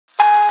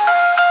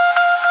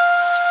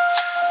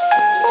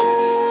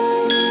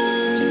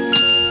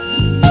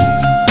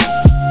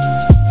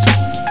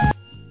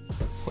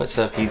What's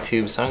up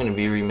YouTube? So I'm going to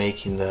be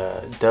remaking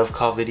the dove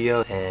call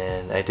video,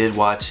 and I did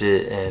watch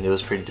it and it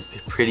was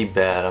pretty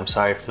bad. I'm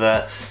sorry for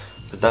that,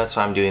 but that's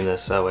why I'm doing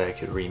this, so that way I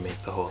could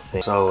remake the whole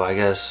thing. So I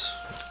guess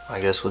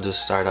we'll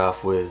just start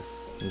off with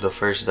the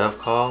first dove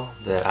call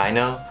that I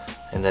know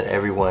and that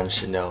everyone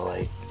should know.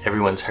 Like,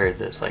 everyone's heard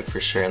this like for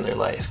sure in their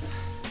life,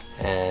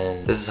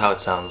 and this is how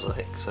it sounds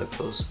like. So it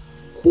goes.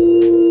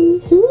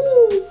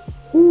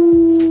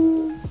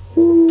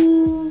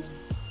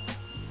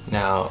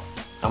 Now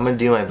I'm gonna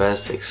do my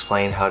best to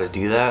explain how to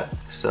do that.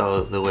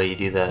 So the way you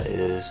do that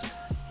is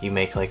you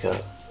make like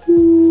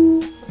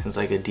it's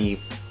like a deep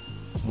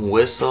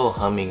whistle,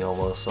 humming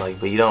almost, like,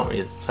 but you don't,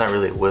 it's not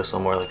really a whistle,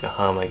 more like a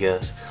hum, I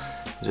guess.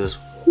 Just,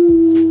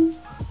 and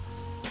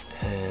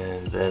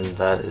then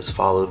that is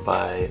followed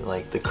by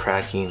like the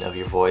cracking of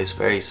your voice,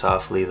 very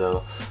softly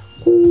though,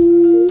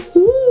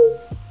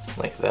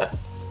 like that.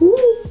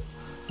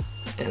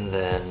 And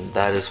then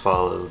that is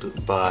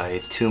followed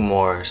by two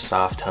more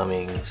soft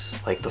hummings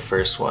like the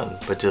first one,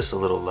 but just a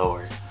little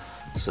lower.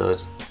 So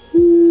it's,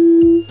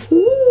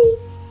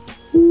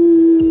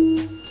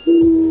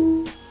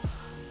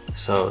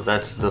 so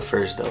that's the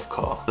first dove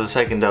call. The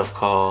second dove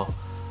call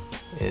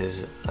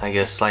is, I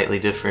guess, slightly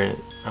different.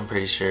 I'm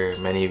pretty sure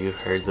many of you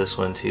have heard this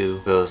one too.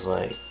 It goes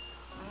like,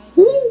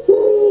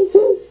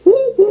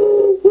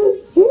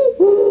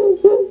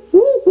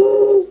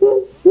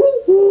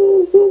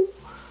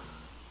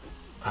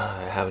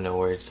 I have no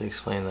words to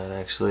explain that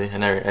actually.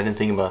 I didn't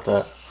think about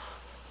that.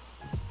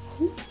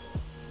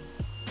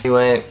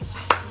 Anyway,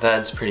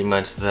 that's pretty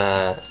much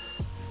that.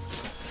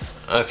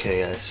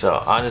 Okay guys,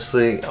 so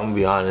honestly, I'm gonna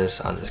be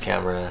honest on this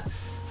camera.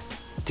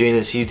 Doing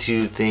this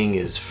YouTube thing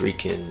is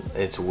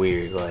it's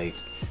weird. Like,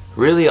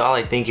 really all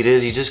I think it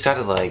is, you just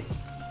gotta let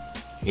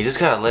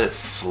it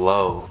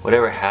flow.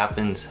 Whatever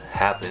happens,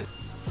 happen.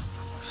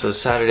 So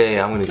Saturday,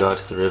 I'm gonna go out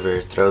to the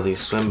river, throw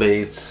these swim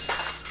baits,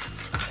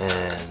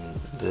 and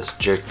this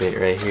jerk bait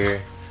right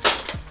here.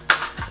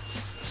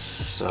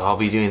 So I'll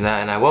be doing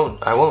that, and I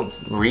won't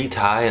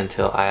retie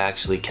until I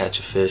actually catch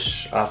a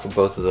fish off of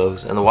both of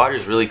those. And the water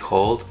is really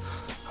cold.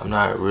 I'm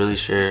not really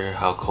sure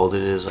how cold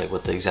it is, like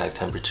what the exact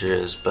temperature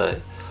is,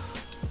 but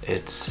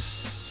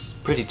it's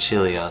pretty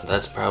chilly out.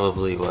 That's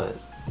probably what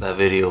that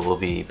video will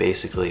be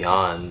basically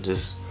on,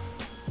 just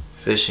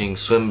fishing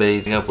swim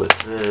baits up with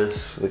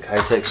this, the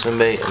Kitech swim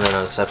bait, and then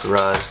on a separate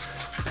rod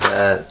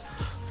that.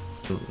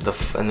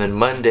 And then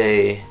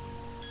Monday,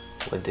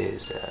 what day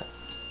is that?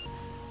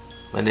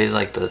 Monday's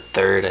like the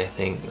 3rd, I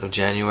think, of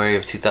January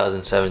of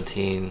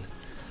 2017.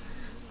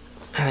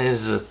 It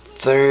is the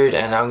 3rd,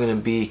 and I'm gonna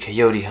be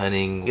coyote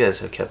hunting. You guys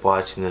have kept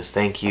watching this,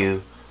 thank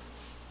you.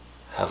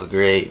 Have a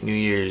great New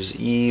Year's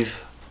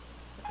Eve,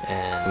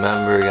 and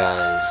remember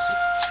guys,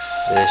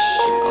 fish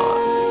on.